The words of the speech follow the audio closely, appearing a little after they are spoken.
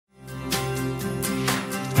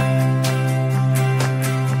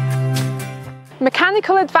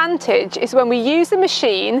Mechanical advantage is when we use a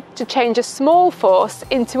machine to change a small force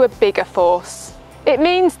into a bigger force. It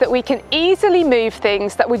means that we can easily move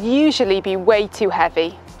things that would usually be way too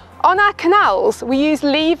heavy. On our canals, we use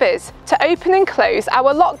levers to open and close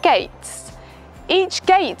our lock gates. Each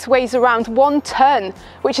gate weighs around 1 ton,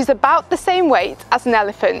 which is about the same weight as an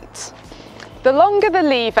elephant. The longer the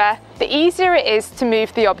lever, the easier it is to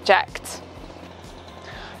move the object.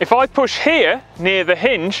 If I push here, near the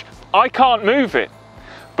hinge, I can't move it.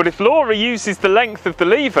 But if Laura uses the length of the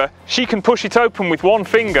lever, she can push it open with one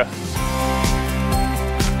finger.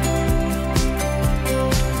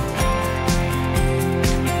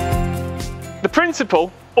 The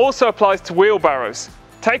principle also applies to wheelbarrows.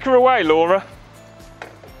 Take her away, Laura.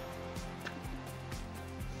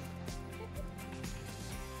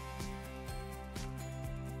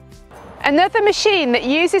 Another machine that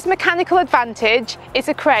uses mechanical advantage is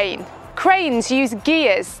a crane. Cranes use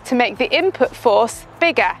gears to make the input force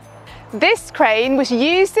bigger. This crane was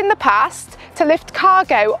used in the past to lift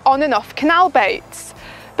cargo on and off canal boats,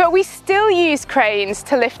 but we still use cranes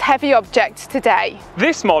to lift heavy objects today.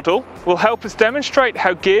 This model will help us demonstrate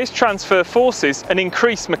how gears transfer forces and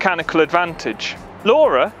increase mechanical advantage.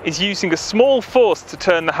 Laura is using a small force to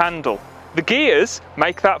turn the handle. The gears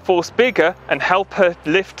make that force bigger and help her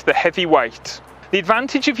lift the heavy weight. The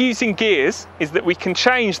advantage of using gears is that we can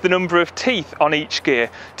change the number of teeth on each gear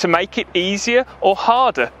to make it easier or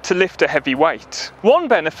harder to lift a heavy weight. One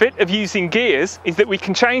benefit of using gears is that we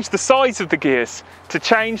can change the size of the gears to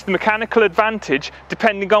change the mechanical advantage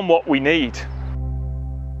depending on what we need.